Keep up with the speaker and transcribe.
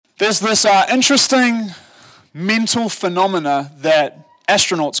There's this interesting mental phenomena that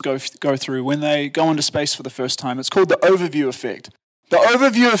astronauts go through when they go into space for the first time. It's called the overview effect. The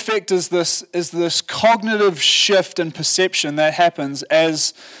overview effect is this cognitive shift in perception that happens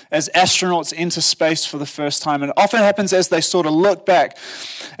as astronauts enter space for the first time. And it often happens as they sort of look back.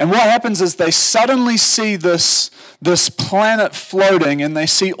 And what happens is they suddenly see this planet floating, and they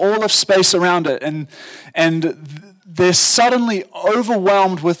see all of space around it, and they're suddenly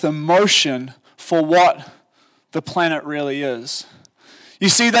overwhelmed with emotion for what the planet really is. You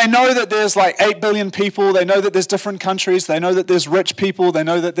see, they know that there's like 8 billion people. They know that there's different countries. They know that there's rich people. They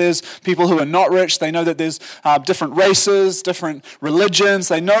know that there's people who are not rich. They know that there's different races, different religions.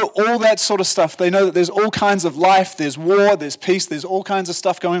 They know all that sort of stuff. They know that there's all kinds of life. There's war, there's peace, there's all kinds of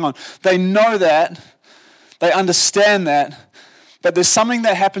stuff going on. They know that. They understand that. But there's something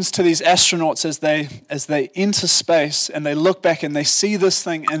that happens to these astronauts as they enter space, and they look back and they see this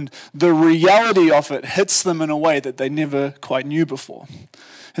thing, and the reality of it hits them in a way that they never quite knew before.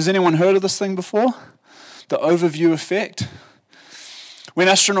 Has anyone heard of this thing before? The overview effect? When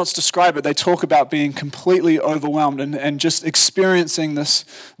astronauts describe it, they talk about being completely overwhelmed and just experiencing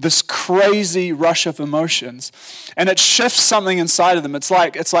this crazy rush of emotions. And it shifts something inside of them. It's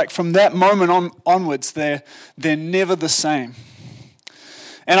like from that moment onwards, they're never the same.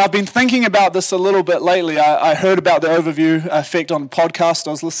 And I've been thinking about this a little bit lately. I heard about the overview effect on a podcast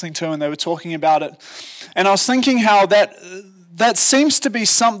I was listening to, and they were talking about it. And I was thinking how that seems to be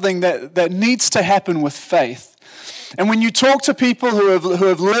something that needs to happen with faith. And when you talk to people who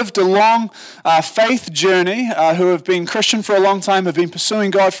have lived a long faith journey, who have been Christian for a long time, have been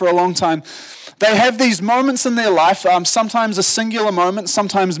pursuing God for a long time, they have these moments in their life, sometimes a singular moment,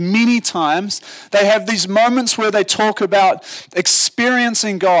 sometimes many times. They have these moments where they talk about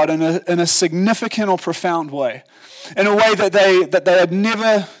experiencing God in a significant or profound way, in a way that they had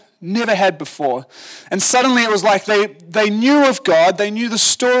never had before. And suddenly it was like they knew of God, they knew the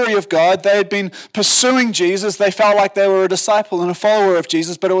story of God, they had been pursuing Jesus, they felt like they were a disciple and a follower of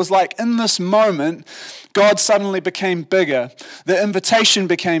Jesus, but it was like in this moment, God suddenly became bigger. The invitation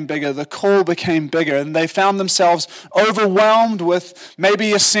became bigger. The call became bigger. And they found themselves overwhelmed with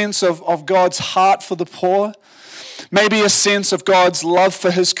maybe a sense of God's heart for the poor, maybe a sense of God's love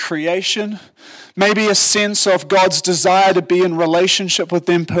for His creation, maybe a sense of God's desire to be in relationship with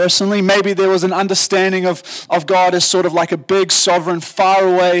them personally. Maybe there was an understanding of God as sort of like a big, sovereign,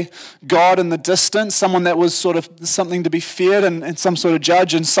 faraway God in the distance, someone that was sort of something to be feared and some sort of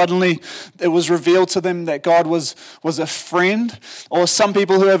judge, and suddenly it was revealed to them that God was a friend. Or some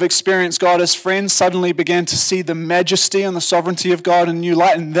people who have experienced God as friends suddenly began to see the majesty and the sovereignty of God in a new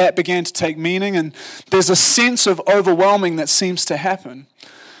light, and that began to take meaning, and there's a sense of overwhelming that seems to happen.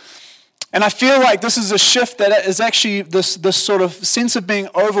 And I feel like this is a shift that is actually this sort of sense of being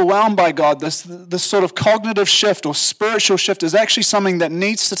overwhelmed by God, this sort of cognitive shift or spiritual shift is actually something that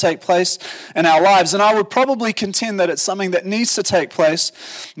needs to take place in our lives. And I would probably contend that it's something that needs to take place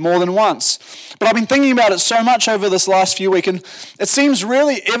more than once. But I've been thinking about it so much over this last few weeks, and it seems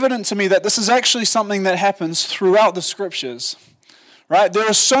really evident to me that this is actually something that happens throughout the Scriptures. Right? There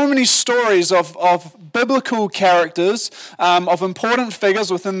are so many stories of biblical characters, of important figures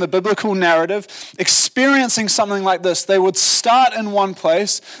within the biblical narrative, experiencing something like this. They would start in one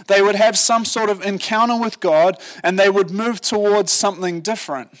place, they would have some sort of encounter with God, and they would move towards something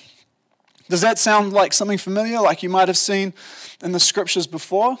different. Does that sound like something familiar, like you might have seen in the Scriptures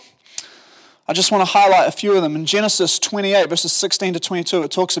before? I just want to highlight a few of them. In Genesis 28, verses 16 to 22,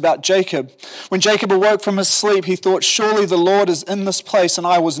 it talks about Jacob. When Jacob awoke from his sleep, he thought, "Surely the Lord is in this place, and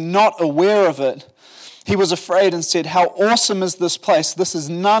I was not aware of it." He was afraid and said, "How awesome is this place? This is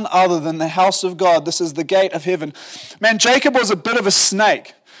none other than the house of God. This is the gate of heaven." Man, Jacob was a bit of a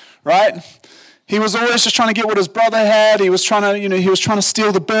snake, right? He was always just trying to get what his brother had. He was trying to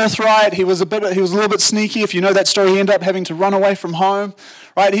steal the birthright. He was a little bit sneaky. If you know that story, he ended up having to run away from home,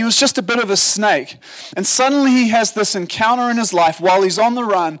 right? He was just a bit of a snake. And suddenly he has this encounter in his life while he's on the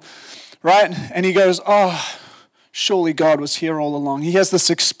run, right? And he goes, "Oh, surely God was here all along." He has this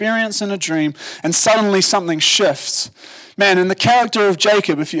experience in a dream, and suddenly something shifts. Man, in the character of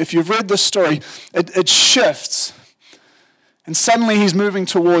Jacob, if you've read this story, it shifts. And suddenly he's moving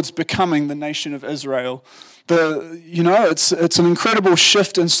towards becoming the nation of Israel. It's an incredible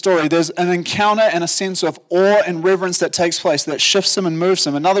shift in story. There's an encounter and a sense of awe and reverence that takes place that shifts him and moves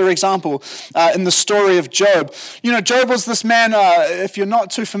him. Another example in the story of Job. Job was this man, if you're not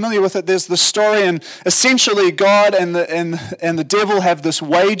too familiar with it, there's the story, and essentially God and the devil have this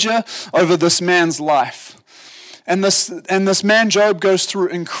wager over this man's life. And this man, Job, goes through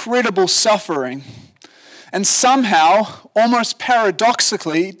incredible suffering. And somehow, almost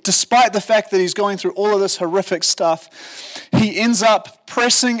paradoxically, despite the fact that he's going through all of this horrific stuff, he ends up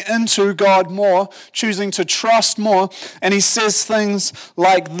pressing into God more, choosing to trust more, and he says things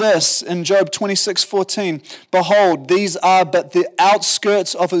like this in Job 26:14, "Behold, these are but the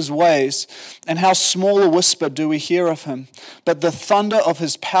outskirts of his ways, and how small a whisper do we hear of him. But the thunder of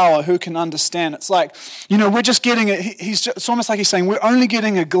his power, who can understand?" It's like, we're just getting it. It's almost like he's saying, we're only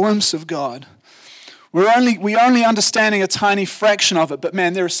getting a glimpse of God. We're only understanding a tiny fraction of it, but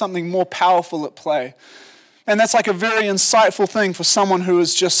man, there is something more powerful at play. And that's like a very insightful thing for someone who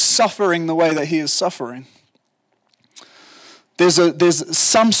is just suffering the way that he is suffering. There's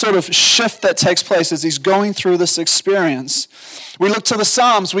some sort of shift that takes place as he's going through this experience. We look to the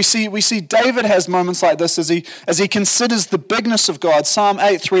Psalms. We see David has moments like this as he considers the bigness of God. Psalm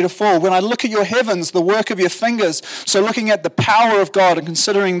 8, 3-4. "When I look at your heavens, the work of your fingers," so looking at the power of God and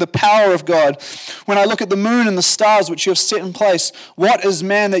considering the power of God. "When I look at the moon and the stars which you have set in place, what is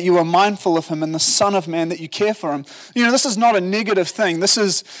man that you are mindful of him, and the son of man that you care for him?" This is not a negative thing. This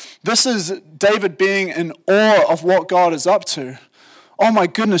is David being in awe of what God is up to. Oh my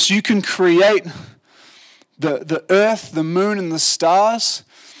goodness, you can create the earth, the moon, and the stars.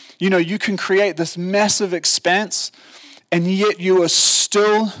 You can create this massive expanse, and yet you are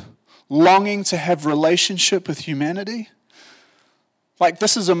still longing to have relationship with humanity. Like,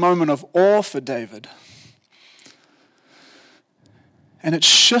 this is a moment of awe for David. And it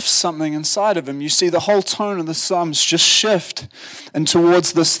shifts something inside of him. You see the whole tone of the Psalms just shift and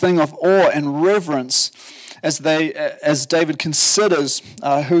towards this thing of awe and reverence as David considers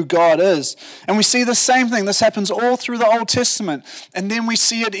who God is. And we see the same thing. This happens all through the Old Testament. And then we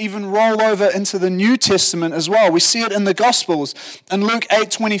see it even roll over into the New Testament as well. We see it in the Gospels. In Luke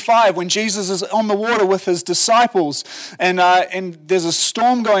 8:25, when Jesus is on the water with his disciples, and there's a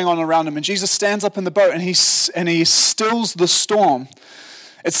storm going on around him, and Jesus stands up in the boat and he stills the storm.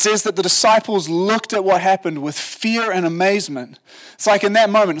 It says that the disciples looked at what happened with fear and amazement. It's like in that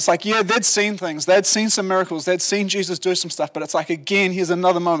moment, it's like, yeah, they'd seen things. They'd seen some miracles. They'd seen Jesus do some stuff. But it's like, again, here's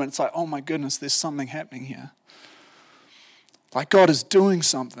another moment. It's like, oh my goodness, there's something happening here. Like God is doing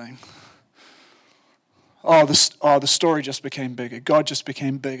something. The story just became bigger. God just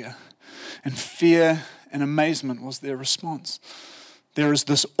became bigger. And fear and amazement was their response. There is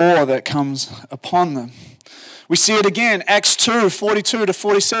this awe that comes upon them. We see it again, Acts 2,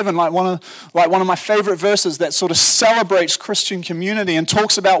 42-47, like one of my favorite verses that sort of celebrates Christian community and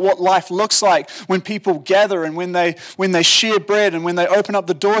talks about what life looks like when people gather and when they share bread and when they open up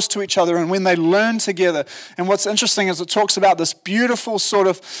the doors to each other and when they learn together. And what's interesting is it talks about this beautiful sort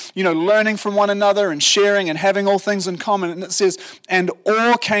of, learning from one another and sharing and having all things in common. And it says, "And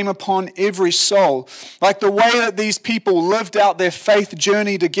awe came upon every soul." Like the way that these people lived out their faith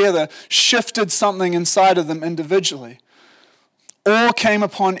journey together shifted something inside of them individually. Awe came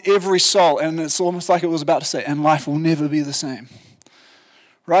upon every soul, and it's almost like it was about to say, and life will never be the same.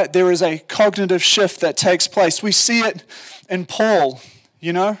 Right? There is a cognitive shift that takes place. We see it in Paul,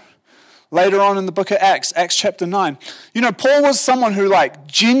 later on in the book of Acts chapter 9. Paul was someone who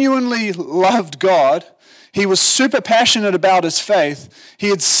genuinely loved God. He was super passionate about his faith. He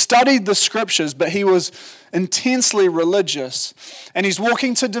had studied the scriptures, but he was intensely religious. And he's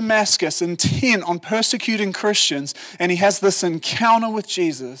walking to Damascus intent on persecuting Christians, and he has this encounter with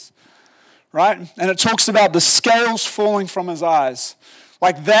Jesus, right? And it talks about the scales falling from his eyes.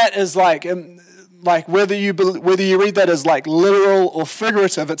 Like that is whether you read that as literal or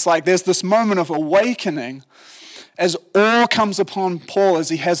figurative, it's like there's this moment of awakening as awe comes upon Paul as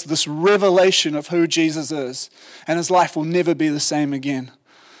he has this revelation of who Jesus is, and his life will never be the same again.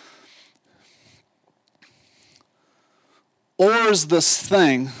 Awe is this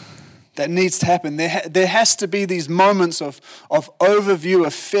thing that needs to happen. There has to be these moments of overview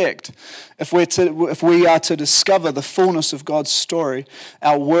effect if we are to discover the fullness of God's story,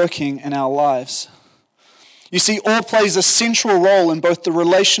 our working in our lives. You see, awe plays a central role in both the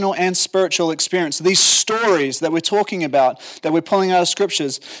relational and spiritual experience. These stories that we're talking about, that we're pulling out of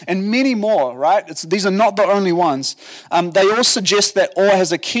scriptures, and many more, right? These are not the only ones. They all suggest that awe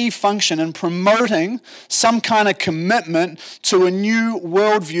has a key function in promoting some kind of commitment to a new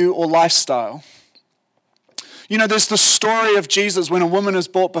worldview or lifestyle. There's the story of Jesus when a woman is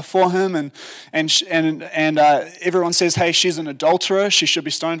brought before him and everyone says, hey, she's an adulterer, she should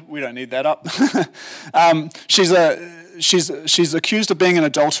be stoned. We don't need that up. She's accused of being an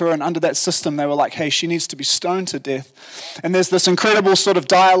adulterer, and under that system they were like, hey, she needs to be stoned to death. And there's this incredible sort of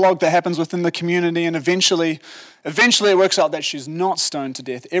dialogue that happens within the community, and eventually it works out that she's not stoned to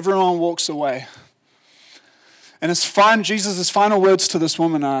death. Everyone walks away. And Jesus' final words to this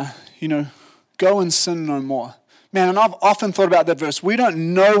woman are, go and sin no more. Man, and I've often thought about that verse. We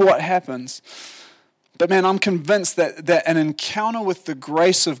don't know what happens. But man, I'm convinced that an encounter with the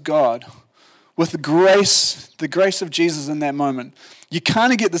grace of God, with the grace of Jesus in that moment, you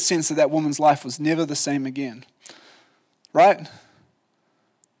kind of get the sense that that woman's life was never the same again. Right?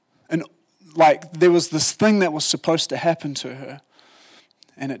 And like there was this thing that was supposed to happen to her.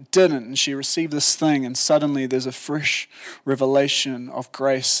 And it didn't, and she received this thing, and suddenly there's a fresh revelation of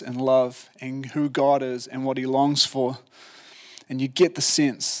grace and love and who God is and what He longs for. And you get the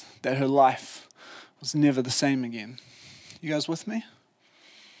sense that her life was never the same again. You guys with me?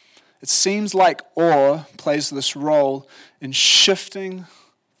 It seems like awe plays this role in shifting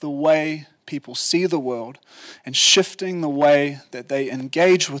the way people see the world and shifting the way that they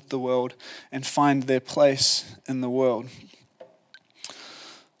engage with the world and find their place in the world.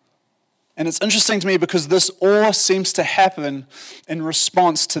 And it's interesting to me because this awe seems to happen in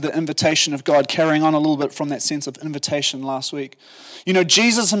response to the invitation of God, carrying on a little bit from that sense of invitation last week. You know,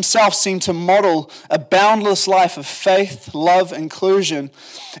 Jesus himself seemed to model a boundless life of faith, love, inclusion.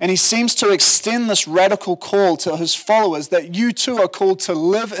 And he seems to extend this radical call to his followers that you too are called to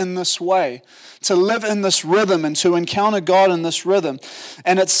live in this way, to live in this rhythm and to encounter God in this rhythm.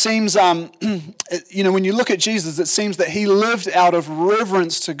 And it seems, you know, when you look at Jesus, it seems that he lived out of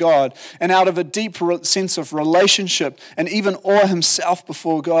reverence to God and out of a deep sense of relationship and even awe himself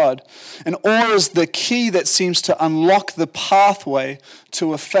before God. And awe is the key that seems to unlock the pathway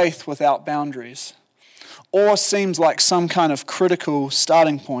to a faith without boundaries. Awe seems like some kind of critical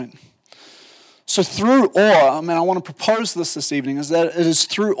starting point. So through awe, I want to propose this evening, is that it is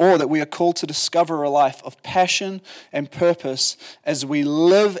through awe that we are called to discover a life of passion and purpose as we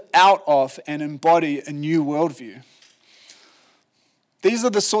live out of and embody a new worldview. These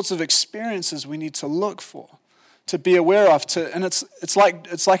are the sorts of experiences we need to look for, to be aware of, and it's like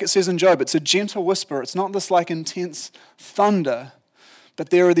it says in Job, it's a gentle whisper. It's not this like intense thunder. But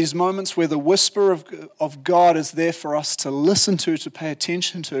there are these moments where the whisper of God is there for us to listen to pay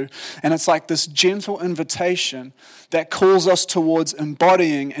attention to. And it's like this gentle invitation that calls us towards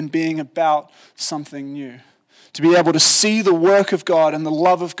embodying and being about something new. To be able to see the work of God and the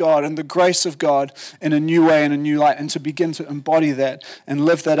love of God and the grace of God in a new way and a new light, and to begin to embody that and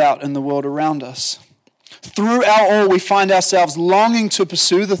live that out in the world around us. Through our awe, we find ourselves longing to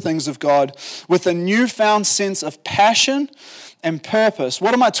pursue the things of God with a newfound sense of passion and purpose.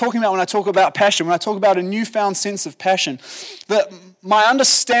 What am I talking about when I talk about passion? When I talk about a newfound sense of passion, my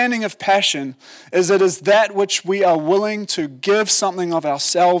understanding of passion is it is that which we are willing to give something of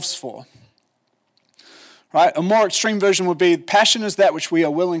ourselves for. Right? A more extreme version would be passion is that which we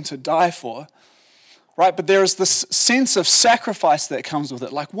are willing to die for. Right? But there is this sense of sacrifice that comes with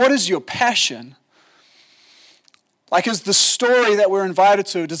it. Like, what is your passion? Like, is the story that we're invited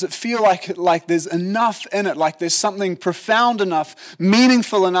to, does it feel like there's enough in it, like there's something profound enough,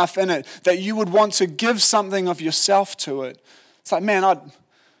 meaningful enough in it, that you would want to give something of yourself to it? It's like,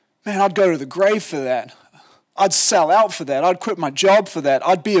 I'd go to the grave for that. I'd sell out for that. I'd quit my job for that.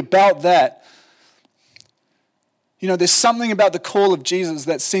 I'd be about that. You know, there's something about the call of Jesus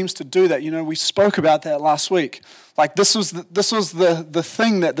that seems to do that. You know, we spoke about that last week. Like, this was the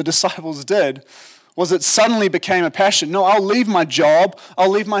thing that the disciples did. Was it suddenly became a passion? No, I'll leave my job, I'll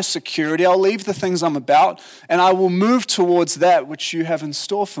leave my security, I'll leave the things I'm about, and I will move towards that which you have in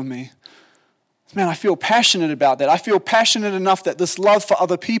store for me. Man, I feel passionate about that. I feel passionate enough that this love for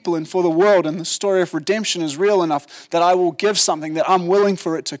other people and for the world and the story of redemption is real enough that I will give something, that I'm willing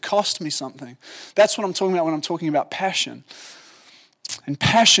for it to cost me something. That's what I'm talking about when I'm talking about passion. And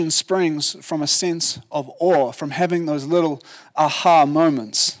passion springs from a sense of awe, from having those little aha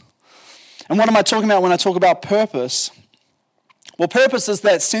moments. And what am I talking about when I talk about purpose? Well, purpose is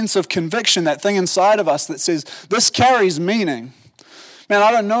that sense of conviction, that thing inside of us that says, this carries meaning. Man,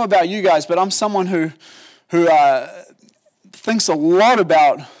 I don't know about you guys, but I'm someone who thinks a lot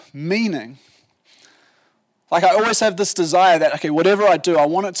about meaning. Like, I always have this desire that, okay, whatever I do, I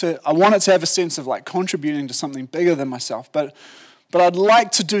want it to have a sense of like contributing to something bigger than myself. But I'd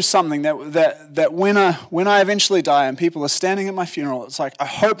like to do something that when I eventually die and people are standing at my funeral, it's like I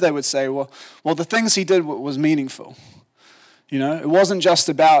hope they would say, well, the things he did was meaningful. You know, it wasn't just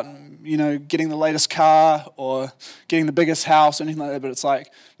about, you know, getting the latest car or getting the biggest house or anything like that, but it's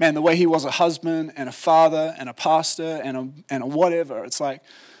like, man, the way he was a husband and a father and a pastor and a whatever, it's like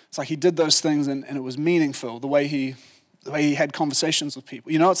he did those things and it was meaningful. The way he had conversations with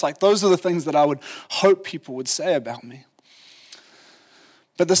people. You know, it's like those are the things that I would hope people would say about me.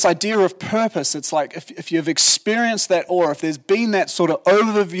 But this idea of purpose, it's like if you've experienced that awe, if there's been that sort of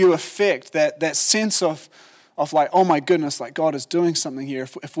overview effect, that sense of like, oh my goodness, like God is doing something here,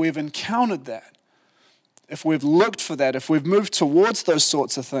 if we've encountered that, if we've looked for that, if we've moved towards those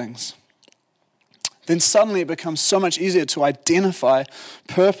sorts of things, then suddenly it becomes so much easier to identify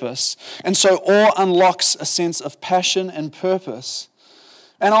purpose. And so awe unlocks a sense of passion and purpose.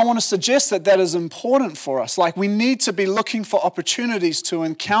 And I want to suggest that that is important for us. Like, we need to be looking for opportunities to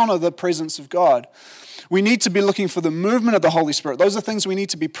encounter the presence of God. We need to be looking for the movement of the Holy Spirit. Those are things we need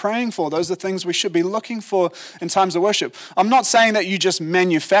to be praying for. Those are things we should be looking for in times of worship. I'm not saying that you just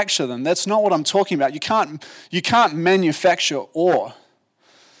manufacture them. That's not what I'm talking about. You can't manufacture awe.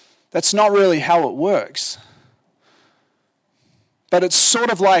 That's not really how it works. But it's sort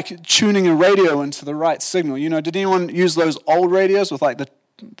of like tuning a radio into the right signal. You know, did anyone use those old radios with like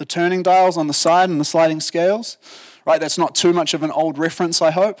the turning dials on the side and the sliding scales? Right, that's not too much of an old reference,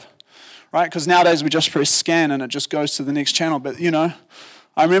 I hope. Right, because nowadays we just press scan and it just goes to the next channel. But, you know,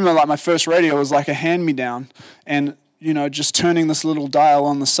 I remember like my first radio was like a hand-me-down. And, you know, just turning this little dial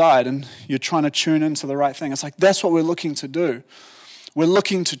on the side and you're trying to tune into the right thing. It's like that's what we're looking to do. We're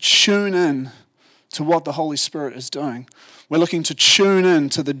looking to tune in to what the Holy Spirit is doing. We're looking to tune in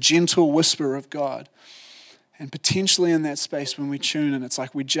to the gentle whisper of God. And potentially in that space when we tune in, it's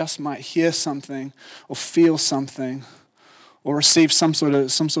like we just might hear something or feel something or receive some sort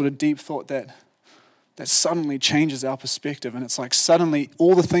of deep thought that suddenly changes our perspective. And it's like suddenly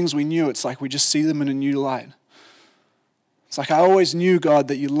all the things we knew, it's like we just see them in a new light. It's like I always knew, God,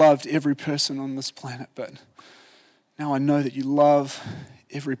 that you loved every person on this planet, but now I know that you love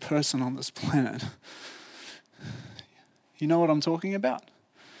every person on this planet. You know what I'm talking about?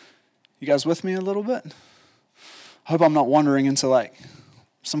 You guys with me a little bit? I hope I'm not wandering into like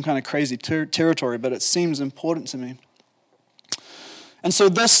some kind of crazy territory, but it seems important to me. And so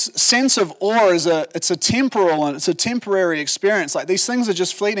this sense of awe it's a temporal and it's a temporary experience. Like these things are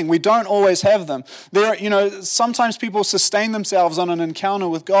just fleeting. We don't always have them. Sometimes people sustain themselves on an encounter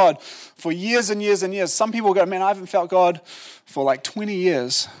with God for years and years and years. Some people go, man, I haven't felt God for like 20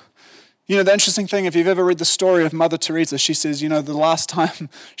 years. You know, the interesting thing, if you've ever read the story of Mother Teresa, she says, you know, the last time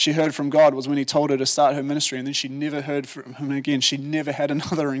she heard from God was when he told her to start her ministry, and then she never heard from him again. She never had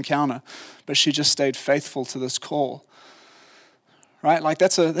another encounter, but she just stayed faithful to this call. Right? Like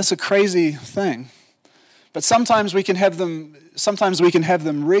that's a crazy thing. But sometimes we can have them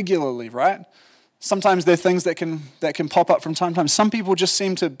regularly, right? Sometimes they're things that can pop up from time to time. Some people just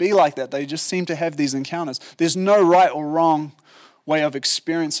seem to be like that. They just seem to have these encounters. There's no right or wrong way of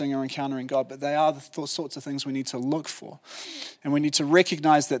experiencing or encountering God, but they are the sorts of things we need to look for. And we need to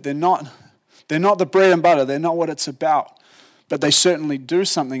recognize that they're not the bread and butter. They're not what it's about. But they certainly do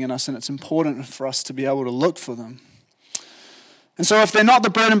something in us, and it's important for us to be able to look for them. And so if they're not the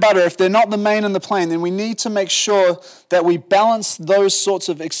bread and butter, if they're not the main and the plain, then we need to make sure that we balance those sorts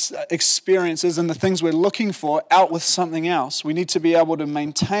of experiences and the things we're looking for out with something else. We need to be able to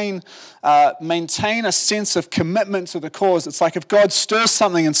maintain a sense of commitment to the cause. It's like if God stirs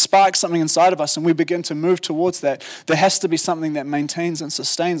something and sparks something inside of us and we begin to move towards that, there has to be something that maintains and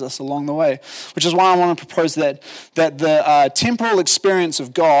sustains us along the way. Which is why I want to propose that the temporal experience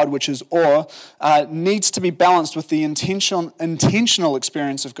of God, which is awe, needs to be balanced with the intentional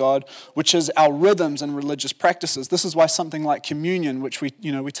experience of God, which is our rhythms and religious practices. This is why something like communion, which we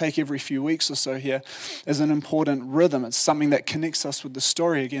take every few weeks or so here, is an important rhythm. It's something that connects us with the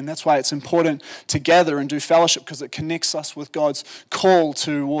story again. That's why it's important to gather and do fellowship, because it connects us with God's call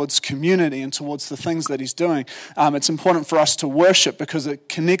towards community and towards the things that He's doing. It's important for us to worship because it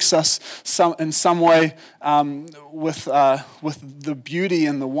connects us in some way with the beauty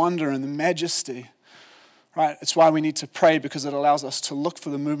and the wonder and the majesty. Right? It's why we need to pray, because it allows us to look for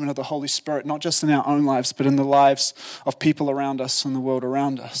the movement of the Holy Spirit, not just in our own lives, but in the lives of people around us and the world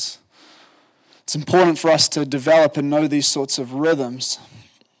around us. It's important for us to develop and know these sorts of rhythms.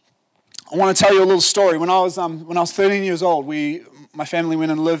 I want to tell you a little story. When I was 13 years old, my family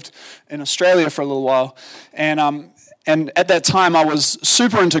went and lived in Australia for a little while, and at that time, I was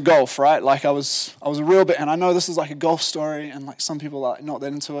super into golf, right? Like I was a real bit, and I know this is like a golf story, and like some people are not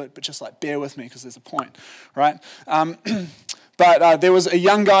that into it, but just like bear with me because there's a point, right? But there was a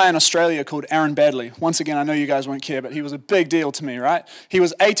young guy in Australia called Aaron Baddeley. Once again, I know you guys won't care, but he was a big deal to me, right? He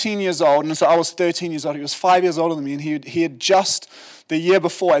was 18 years old, and so I was 13 years old. He was 5 years older than me, and he had just the year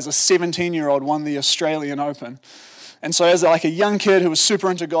before, as a 17-year-old, won the Australian Open. And so as like a young kid who was super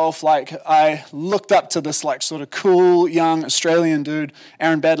into golf, like I looked up to this like sort of cool young Australian dude,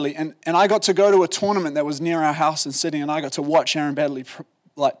 Aaron Baddeley, and I got to go to a tournament that was near our house in Sydney, and I got to watch Aaron Baddeley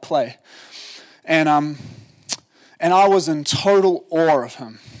play. And I was in total awe of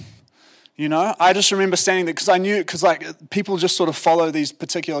him. You know, I just remember standing there because like people just sort of follow these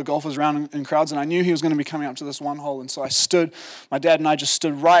particular golfers around in crowds, and I knew he was going to be coming up to this one hole, and so my dad and I just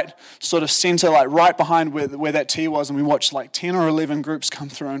stood right sort of center, like right behind where that tee was, and we watched like 10 or 11 groups come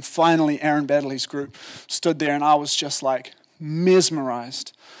through, and finally Aaron Baddeley's group stood there, and I was just like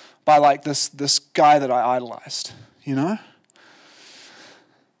mesmerized by like this guy that I idolized, you know?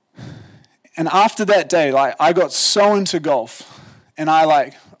 And after that day, like I got so into golf, and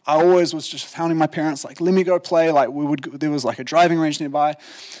I always was just telling my parents, like, let me go play. Like there was like a driving range nearby,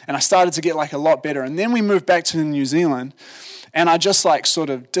 and I started to get like a lot better. And then we moved back to New Zealand, and I just like sort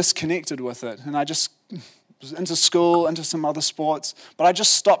of disconnected with it. And I just was into school, into some other sports, but I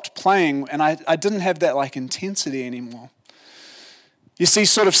just stopped playing, and I didn't have that like intensity anymore. You see,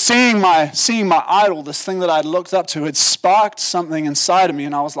 sort of seeing my idol, this thing that I'd looked up to, had sparked something inside of me,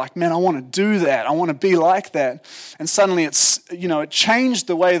 and I was like, man, I want to do that. I want to be like that. And suddenly it changed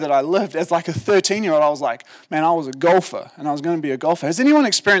the way that I lived. As like a 13-year-old, I was like, man, I was a golfer, and I was going to be a golfer. Has anyone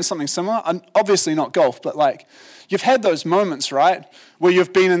experienced something similar? Obviously not golf, but like you've had those moments, right, where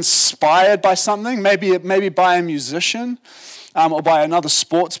you've been inspired by something, maybe by a musician, or by another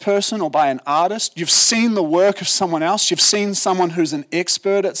sports person, or by an artist. You've seen the work of someone else. You've seen someone who's an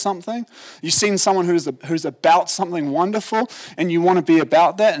expert at something. You've seen someone who's about something wonderful, and you want to be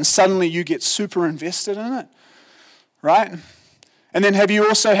about that, and suddenly you get super invested in it, right? And then have you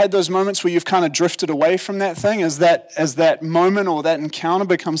also had those moments where you've kind of drifted away from that thing as that moment or that encounter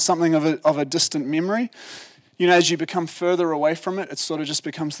becomes something of a distant memory? You know, as you become further away from it, it sort of just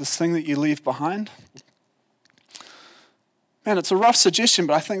becomes this thing that you leave behind. Man, it's a rough suggestion,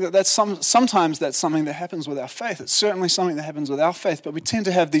 but I think that sometimes that's something that happens with our faith. It's certainly something that happens with our faith, but we tend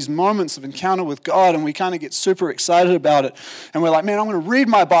to have these moments of encounter with God, and we kind of get super excited about it. And we're like, man, I'm going to read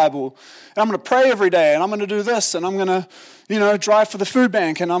my Bible, and I'm going to pray every day, and I'm going to do this, and I'm going to, drive for the food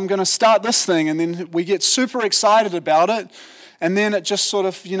bank, and I'm going to start this thing. And then we get super excited about it, and then it just sort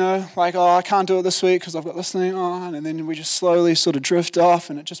of, like, oh, I can't do it this week because I've got this thing on. And then we just slowly sort of drift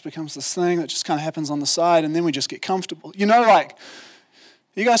off, and it just becomes this thing that just kind of happens on the side, and then we just get comfortable. Like, are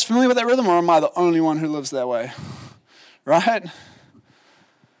you guys familiar with that rhythm, or am I the only one who lives that way? Right?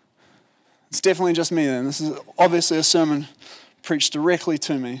 It's definitely just me then. This is obviously a sermon preached directly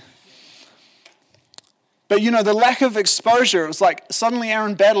to me. But, the lack of exposure, it was like suddenly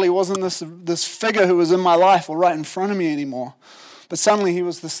Aaron Baddeley wasn't this figure who was in my life or right in front of me anymore. But suddenly he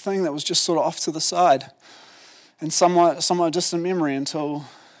was this thing that was just sort of off to the side and somewhat distant memory until,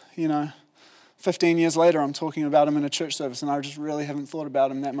 15 years later I'm talking about him in a church service, and I just really haven't thought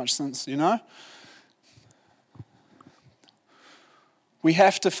about him that much since, We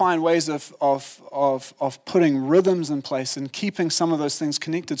have to find ways of putting rhythms in place and keeping some of those things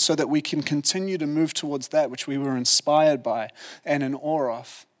connected so that we can continue to move towards that which we were inspired by and in awe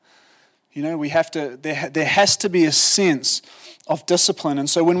of. We have to. There has to be a sense of discipline, and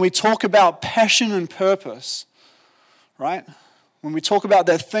so when we talk about passion and purpose, right? When we talk about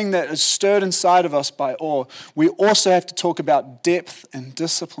that thing that is stirred inside of us by awe, we also have to talk about depth and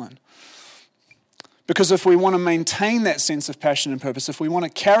discipline. Because if we want to maintain that sense of passion and purpose, if we want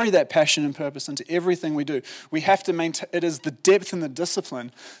to carry that passion and purpose into everything we do, we have to maintain. It is the depth and the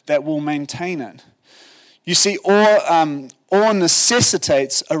discipline that will maintain it. You see, awe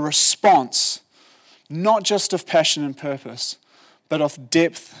necessitates a response, not just of passion and purpose, but of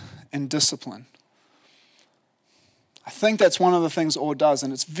depth and discipline. I think that's one of the things awe does,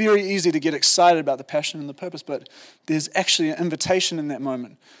 and it's very easy to get excited about the passion and the purpose, but there's actually an invitation in that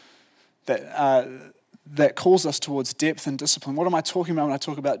moment that calls us towards depth and discipline. What am I talking about when I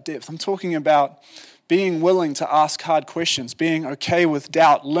talk about depth? I'm talking about being willing to ask hard questions, being okay with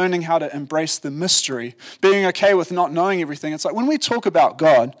doubt, learning how to embrace the mystery, being okay with not knowing everything. It's like when we talk about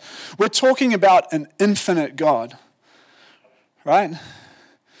God, we're talking about an infinite God, right?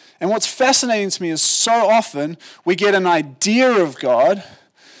 And what's fascinating to me is so often we get an idea of God,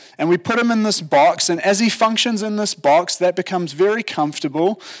 and we put him in this box, and as he functions in this box, that becomes very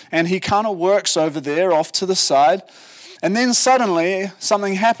comfortable, and he kind of works over there off to the side. And then suddenly,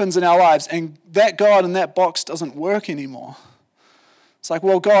 something happens in our lives, and that God in that box doesn't work anymore. It's like,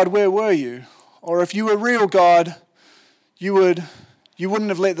 well, God, where were you? Or if you were real, God, you wouldn't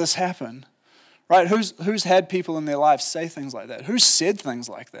have let this happen. Right? Who's had people in their lives say things like that? Who's said things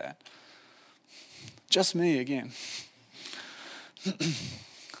like that? Just me again.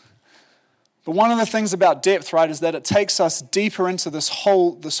 But one of the things about depth, right, is that it takes us deeper into this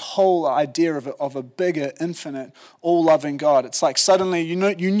whole idea of a bigger, infinite, all-loving God. It's like suddenly you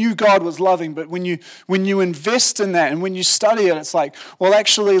knew God was loving, but when you invest in that and when you study it, it's like, well,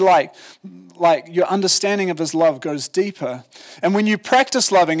 actually, like your understanding of His love goes deeper. And when you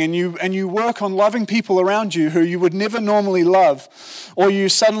practice loving and you work on loving people around you who you would never normally love, or you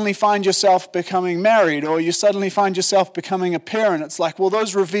suddenly find yourself becoming married, or you suddenly find yourself becoming a parent, it's like, well,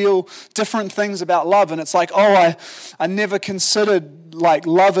 those reveal different things about love. And it's like, oh, I never considered like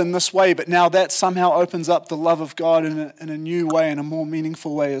love in this way, but now that somehow opens up the love of God in a new way, in a more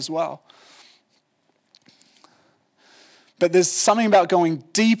meaningful way as well. But there's something about going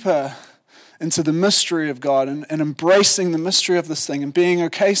deeper into the mystery of God and embracing the mystery of this thing and being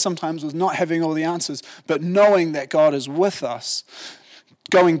okay sometimes with not having all the answers, but knowing that God is with us.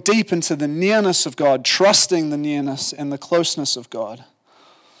 Going deep into the nearness of God, trusting the nearness and the closeness of God.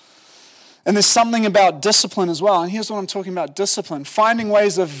 And there's something about discipline as well. And here's what I'm talking about, discipline. Finding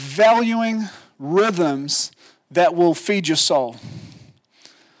ways of valuing rhythms that will feed your soul.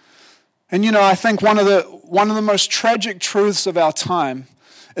 And I think one of the most tragic truths of our time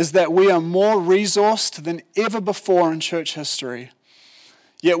is that we are more resourced than ever before in church history,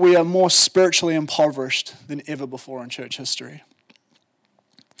 yet we are more spiritually impoverished than ever before in church history.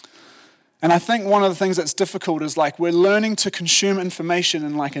 And I think one of the things that's difficult is like we're learning to consume information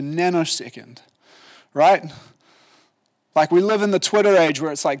in like a nanosecond, right? Like we live in the Twitter age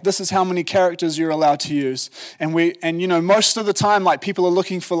where it's like, this is how many characters you're allowed to use. And most of the time, like people are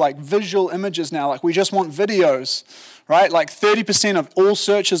looking for like visual images now. Like we just want videos, right? Like 30% of all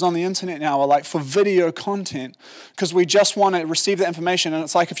searches on the internet now are like for video content because we just want to receive that information. And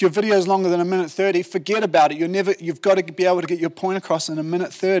it's like, if your video is longer than 1:30, forget about it. You've got to be able to get your point across in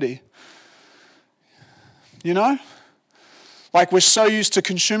 1:30. Like we're so used to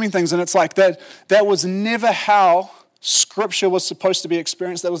consuming things, and it's like that was never how Scripture was supposed to be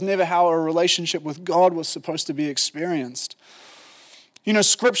experienced. That was never how a relationship with God was supposed to be experienced.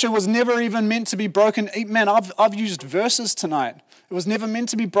 Scripture was never even meant to be broken. Man, I've used verses tonight. It was never meant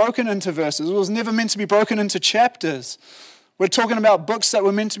to be broken into verses. It was never meant to be broken into chapters. We're talking about books that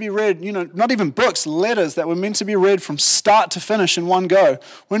were meant to be read, not even books, letters that were meant to be read from start to finish in one go.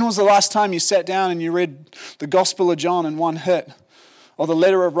 When was the last time you sat down and you read the Gospel of John in one hit? Or the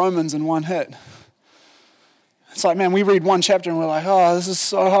letter of Romans in one hit? It's like, man, we read one chapter and we're like, oh, this is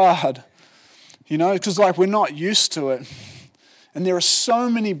so hard. Because like we're not used to it. And there are so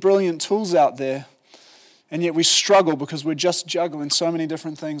many brilliant tools out there. And yet we struggle because we're just juggling so many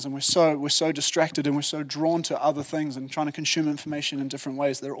different things, and we're so distracted, and we're so drawn to other things and trying to consume information in different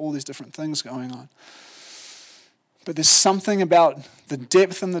ways. There are all these different things going on. But there's something about the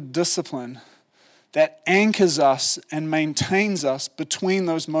depth and the discipline that anchors us and maintains us between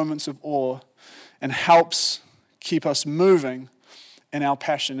those moments of awe and helps keep us moving in our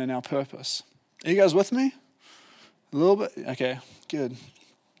passion and our purpose. Are you guys with me? A little bit? Okay, good.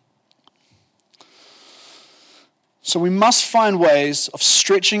 So we must find ways of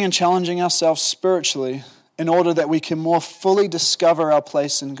stretching and challenging ourselves spiritually in order that we can more fully discover our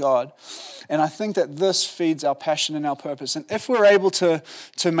place in God. And I think that this feeds our passion and our purpose. And if we're able to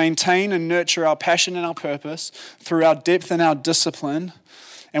maintain and nurture our passion and our purpose through our depth and our discipline,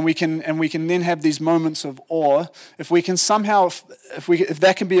 and we can then have these moments of awe, if we can somehow, if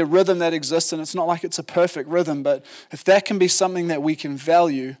that can be a rhythm that exists, and it's not like it's a perfect rhythm, but if that can be something that we can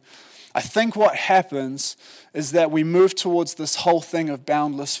value, I think what happens is that we move towards this whole thing of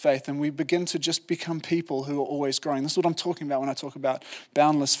boundless faith, and we begin to just become people who are always growing. This is what I'm talking about when I talk about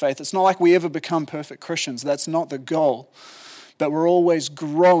boundless faith. It's not like we ever become perfect Christians. That's not the goal. But we're always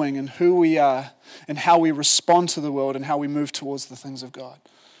growing in who we are and how we respond to the world and how we move towards the things of God.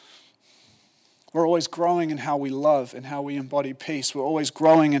 We're always growing in how we love and how we embody peace. We're always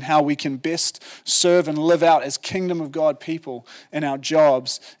growing in how we can best serve and live out as kingdom of God people in our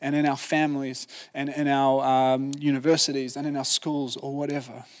jobs and in our families and in our universities and in our schools or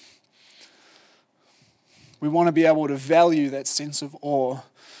whatever. We want to be able to value that sense of awe.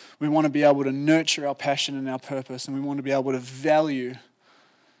 We want to be able to nurture our passion and our purpose, and we want to be able to value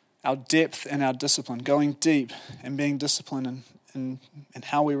our depth and our discipline, going deep and being disciplined in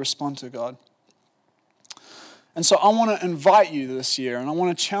how we respond to God. And so I want to invite you this year, and I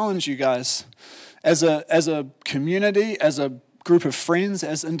want to challenge you guys as a community, as a group of friends,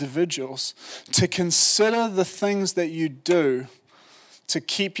 as individuals, to consider the things that you do to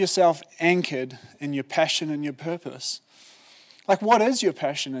keep yourself anchored in your passion and your purpose. Like, what is your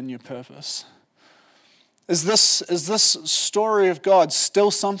passion and your purpose? Is this story of God still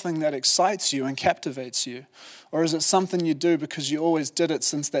something that excites you and captivates you? Or is it something you do because you always did it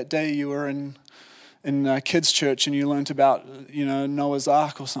since that day you were in kids' church and you learned about, Noah's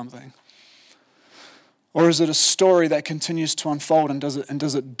Ark or something? Or is it a story that continues to unfold, and does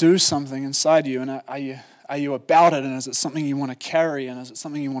it do something inside you? And are you about it, and is it something you want to carry, and is it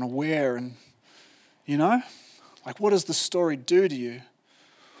something you want to wear? And what does the story do to you?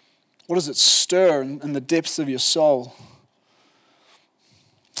 What does it stir in the depths of your soul?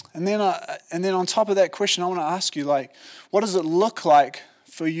 And then on top of that question, I want to ask you, what does it look like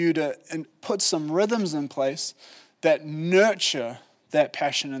for you to put some rhythms in place that nurture that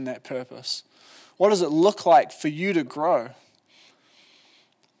passion and that purpose? What does it look like for you to grow?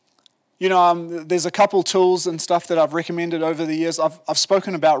 There's a couple tools and stuff that I've recommended over the years. I've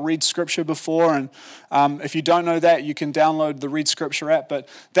spoken about Read Scripture before, and if you don't know that, you can download the Read Scripture app. But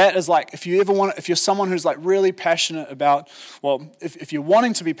that is if you're someone who's really passionate about, if you're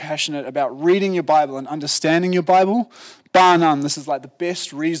wanting to be passionate about reading your Bible and understanding your Bible, bar none, this is the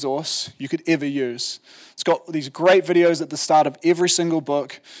best resource you could ever use. It's got these great videos at the start of every single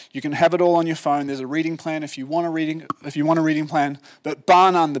book. You can have it all on your phone. There's a reading plan if you want a reading plan. But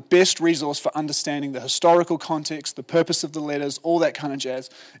bar none, the best resource for understanding the historical context, the purpose of the letters, all that kind of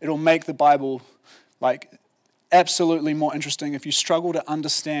jazz. It'll make the Bible absolutely more interesting if you struggle to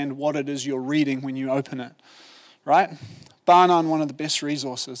understand what it is you're reading when you open it. Right? Bar none, one of the best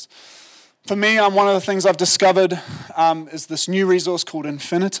resources. For me, one of the things I've discovered is this new resource called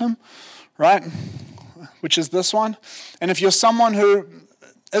Infinitum, right? Which is this one. And if you're someone who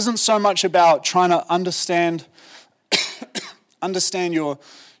isn't so much about trying to understand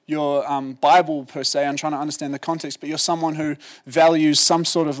your Bible per se and trying to understand the context, but you're someone who values some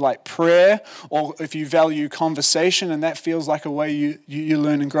sort of prayer, or if you value conversation and that feels like a way you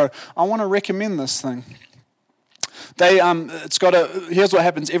learn and grow, I want to recommend this thing. Here's what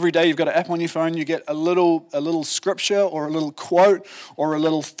happens every day. You've got an app on your phone. You get a little scripture or a little quote or a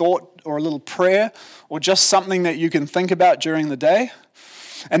little thought or a little prayer or just something that you can think about during the day.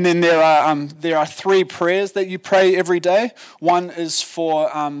 And then there are 3 prayers that you pray every day. One is for,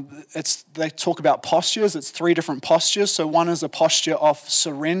 they talk about postures. It's 3 different postures. So one is a posture of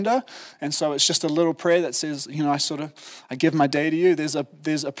surrender. And so it's just a little prayer that says, I give my day to you. There's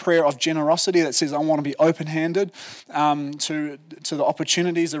a prayer of generosity that says, I want to be open-handed to the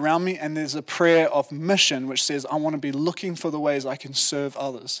opportunities around me. And there's a prayer of mission, which says, I want to be looking for the ways I can serve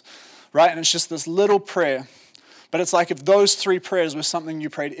others. Right? And it's just this little prayer. But it's if those 3 prayers were something you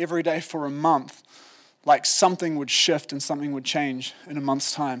prayed every day for a month, something would shift and something would change in a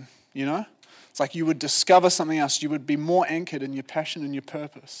month's time, It's you would discover something else. You would be more anchored in your passion and your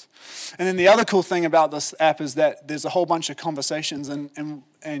purpose. And then the other cool thing about this app is that there's a whole bunch of conversations, and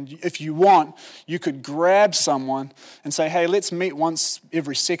if you want, you could grab someone and say, hey, let's meet once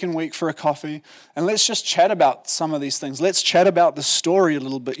every second week for a coffee, and let's just chat about some of these things. Let's chat about the story a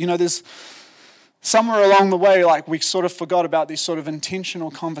little bit. There's somewhere along the way, we sort of forgot about these sort of intentional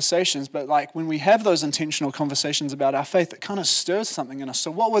conversations. But when we have those intentional conversations about our faith, it kind of stirs something in us.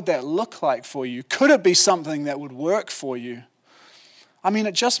 So what would that look like for you? Could it be something that would work for you?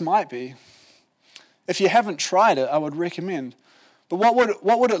 It just might be. If you haven't tried it, I would recommend. But what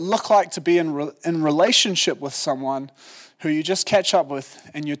would it look like to be in relationship with someone who you just catch up with,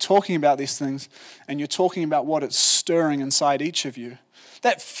 and you're talking about these things, and you're talking about what it's stirring inside each of you?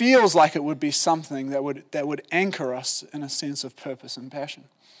 That feels like it would be something that would anchor us in a sense of purpose and passion.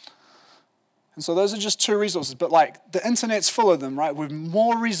 And so those are just 2 resources. But the internet's full of them, right? With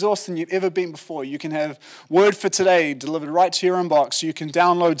more resource than you've ever been before. You can have Word for Today delivered right to your inbox. You can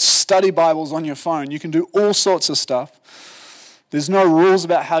download study Bibles on your phone. You can do all sorts of stuff. There's no rules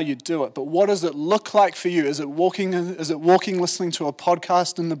about how you do it, but what does it look like for you? Is it walking, listening to a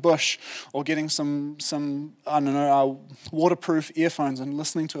podcast in the bush, or getting some waterproof earphones and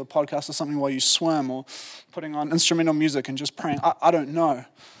listening to a podcast or something while you swim, or putting on instrumental music and just praying? I don't know.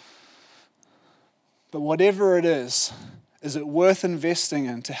 But whatever it is it worth investing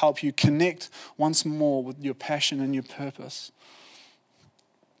in to help you connect once more with your passion and your purpose?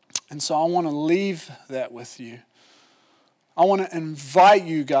 And so I want to leave that with you. I want to invite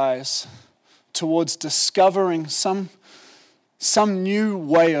you guys towards discovering some new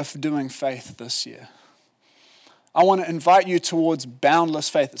way of doing faith this year. I want to invite you towards boundless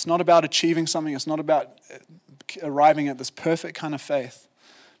faith. It's not about achieving something. It's not about arriving at this perfect kind of faith.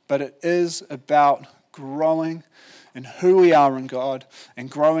 But it is about growing in who we are in God and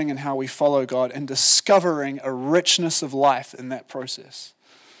growing in how we follow God and discovering a richness of life in that process.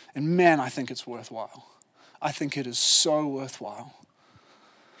 And man, I think it's worthwhile. I think it is so worthwhile.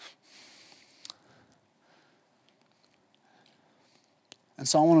 And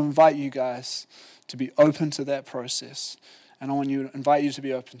so I want to invite you guys to be open to that process. And I want to invite you to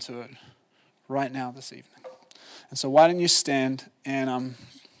be open to it right now this evening. And so why don't you stand and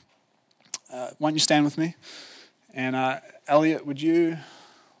why don't you stand with me? And Elliot, would you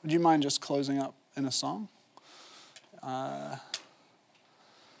mind just closing up in a song?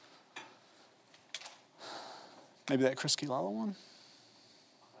 Maybe that Chris Kilala one?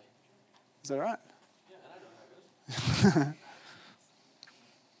 Is that all right? Yeah, I don't know.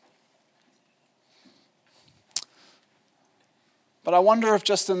 But I wonder if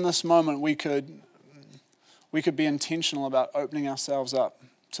just in this moment we could be intentional about opening ourselves up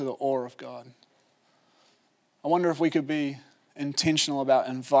to the awe of God. I wonder if we could be intentional about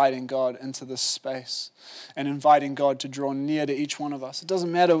inviting God into this space and inviting God to draw near to each one of us. It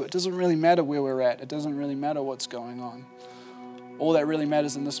doesn't really matter where we're at. It doesn't really matter what's going on. All that really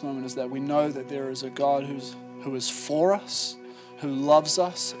matters in this moment is that we know that there is a God who is for us, who loves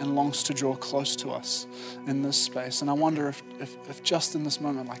us and longs to draw close to us in this space. And I wonder if just in this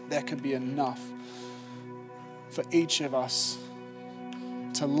moment, like that could be enough for each of us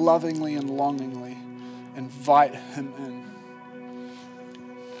to lovingly and longingly invite him in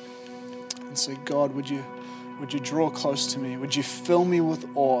and say, God, would you draw close to me? Would you fill me with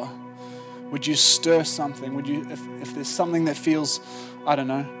awe? Would you stir something? Would you, if there's something that feels, I don't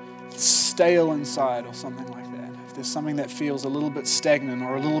know, stale inside or something like that, if there's something that feels a little bit stagnant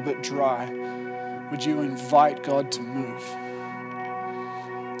or a little bit dry, would you invite God to move,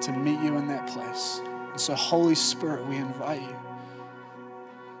 to meet you in that place? And so, Holy Spirit, we invite you.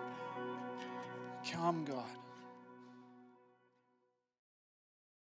 Come, God.